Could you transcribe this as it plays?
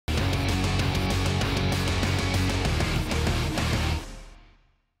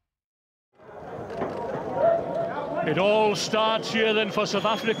It all starts here then for South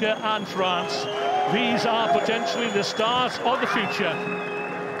Africa and France. These are potentially the stars of the future.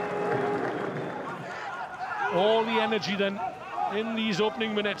 All the energy then in these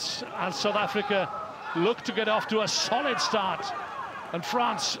opening minutes as South Africa look to get off to a solid start. And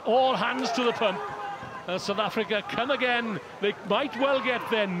France, all hands to the pump. As South Africa come again, they might well get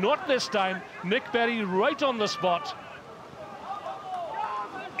there, not this time. Nick Berry right on the spot.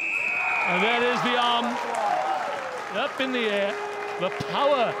 And there is the arm up in the air. The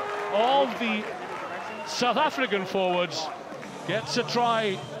power of the South African forwards gets a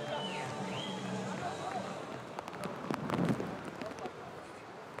try.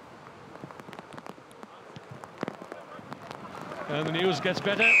 And the news gets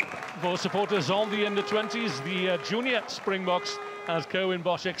better for supporters of the under-20s. The junior Springboks, as Cohen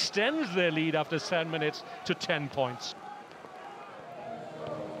Bosch extends their lead after 7 minutes to 10 points.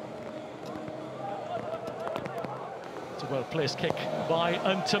 It's a well-placed kick by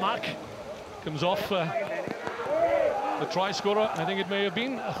Ntamak. Comes off the try scorer, I think it may have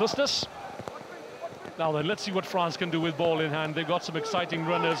been Justus. Now then, let's see what France can do with ball in hand. They've got some exciting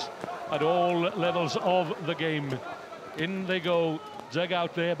runners at all levels of the game. In they go, dug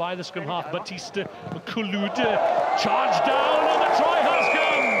out there by the scrum half. Baptiste Kulude charged down, and the try has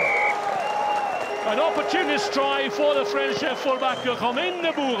come. An opportunist try for the French fullback Romain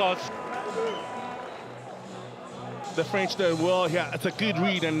de Bourros. The French did well here. It's a good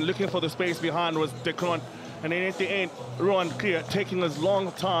read, and looking for the space behind was Decron. And then at the end, Rohan Clear taking his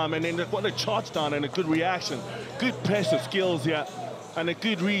long time, and then what a charge down and a good reaction. Good pressure skills here, and a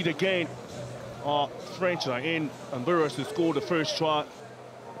good read again. French are in, and Burroughs has scored the first try.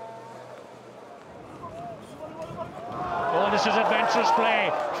 Oh, this is adventurous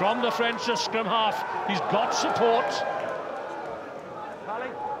play from the French scrum half. He's got support.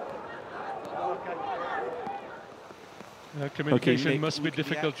 Communication must be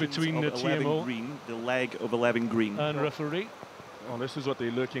difficult between the TMO Green, the leg of 11 Green and referee. Oh, this is what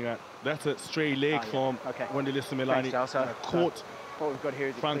they're looking at. That's a stray leg from Wendelisa Milani. Caught what we've got here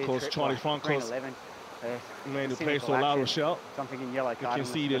is Francos, Charlie Francos. Made the place for La Rochelle. Something in yellow. You can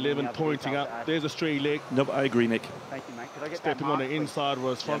see the 11 pointing up. There's a stray leg. No, I agree, Nick. Thank you, mate. Could I get Stepping on the inside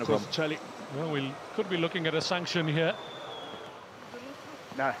was Francos Charlie. Well, we could be looking at a sanction here.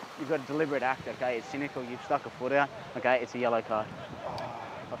 No, you've got a deliberate act, okay? It's cynical. You've stuck a foot out, okay? It's a yellow card.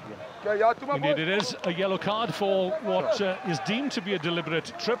 Indeed, it is a yellow card for what is deemed to be a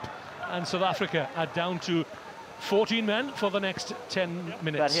deliberate trip, and South Africa are down to 14 men for the next 10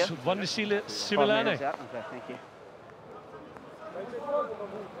 minutes. Vandisile Sivilane. Okay, thank you.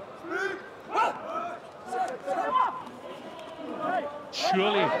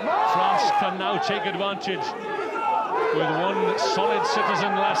 Surely France can now take advantage with one solid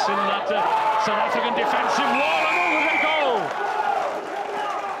citizen less in that South African defensive wall, and over they go!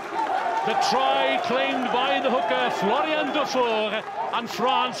 The try claimed by the hooker, Florian Dufour, and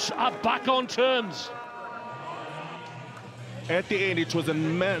France are back on terms. At the end, it was a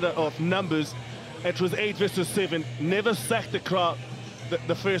matter of numbers. It was 8 versus 7. Never sacked the crowd.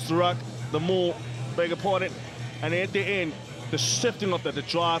 The first ruck, the more, beg your pardon. And at the end, the shifting of the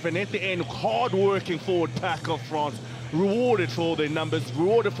drive, and at the end, hard-working forward pack of France, rewarded for their numbers,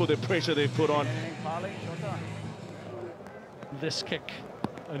 rewarded for the pressure they put on. This kick,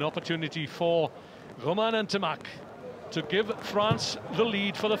 an opportunity for Romain Ntamak to give France the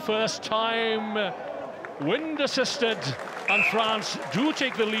lead for the first time. Wind assisted, and France do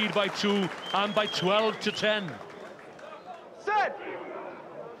take the lead by 2 and by 12 to 10. Set.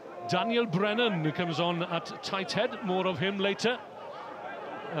 Daniel Brennan comes on at tight head, more of him later,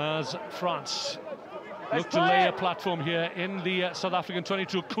 as France look to lay a platform here in the South African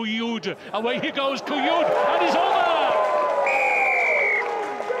 22. Kuyud, away he goes, Kuyud, and he's over!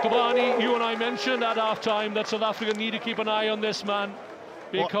 Kobani, you and I mentioned at half-time that South Africa need to keep an eye on this man,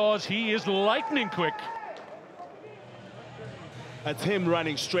 because he is lightning quick. That's him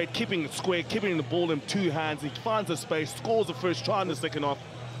running straight, keeping it square, keeping the ball in 2 hands. He finds a space, scores the first try in the second half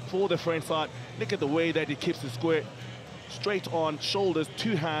for the French side. Look at the way that he keeps it square. Straight on, shoulders,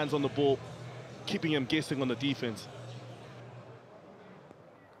 2 hands on the ball, keeping him guessing on the defense.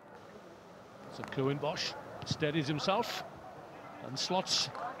 So Cohen Bosch steadies himself and slots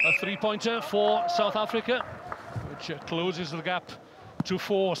a 3-pointer for South Africa, which closes the gap to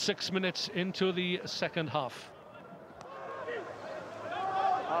 4, 6 minutes into the second half.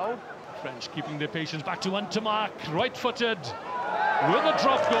 French keeping their patience, back to Ntamak, right-footed with a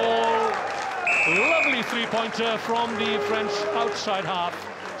drop goal. Lovely 3-pointer from the French outside half.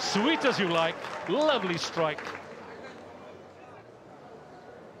 Sweet as you like, lovely strike.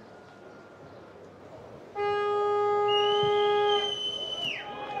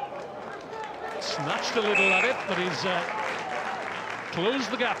 snatched a little at it, but he's closed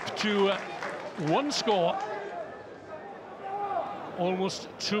the gap to one score. Almost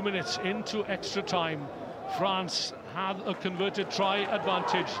 2 minutes into extra time. France had a converted try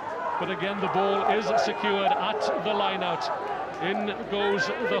advantage, but again the ball is secured at the line-out. In goes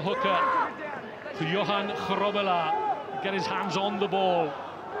the hooker, Johan Grobela. Get his hands on the ball.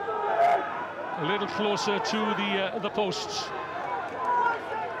 A little closer to the posts.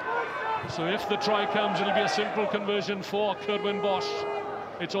 So if the try comes, it'll be a simple conversion for Kerwin Bosch.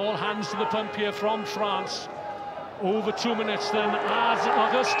 It's all hands to the pump here from France. Over 2 minutes then as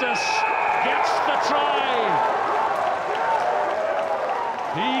Augustus gets the try.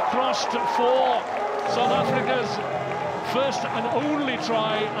 He crossed for South Africa's first and only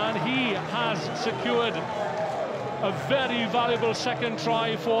try, and he has secured a very valuable second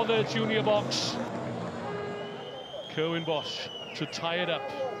try for the junior box. Kerwin Bosch to tie it up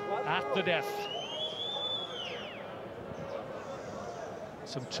at the death.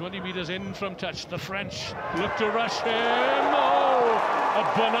 Some 20 meters in from touch. The French look to rush him. Oh,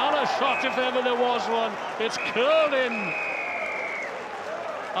 a banana shot if ever there was one. It's curled in.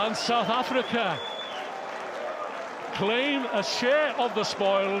 And South Africa claim a share of the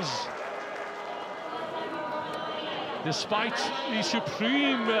spoils. Despite the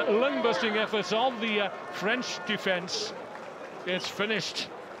supreme lung-busting efforts of the French defence, it's finished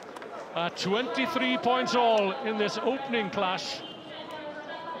at 23 points all in this opening clash.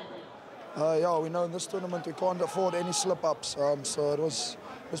 Yeah, we know in this tournament we can't afford any slip-ups, so it was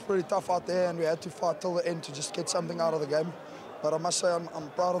pretty tough out there, and we had to fight till the end to just get something out of the game. But I must say I'm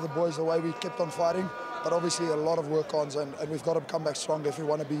proud of the boys, the way we kept on fighting, but obviously a lot of work on, and we've got to come back strong if we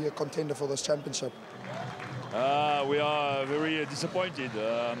want to be a contender for this championship. We are very disappointed.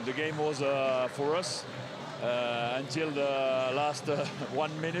 The game was for us until the last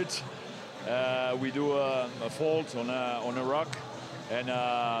 1 minute. We do a fault on a rock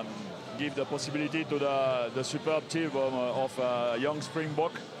and give the possibility to the superb team of young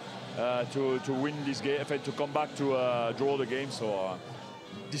Springbok to win this game, to come back to draw the game. So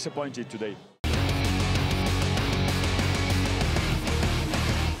disappointed today.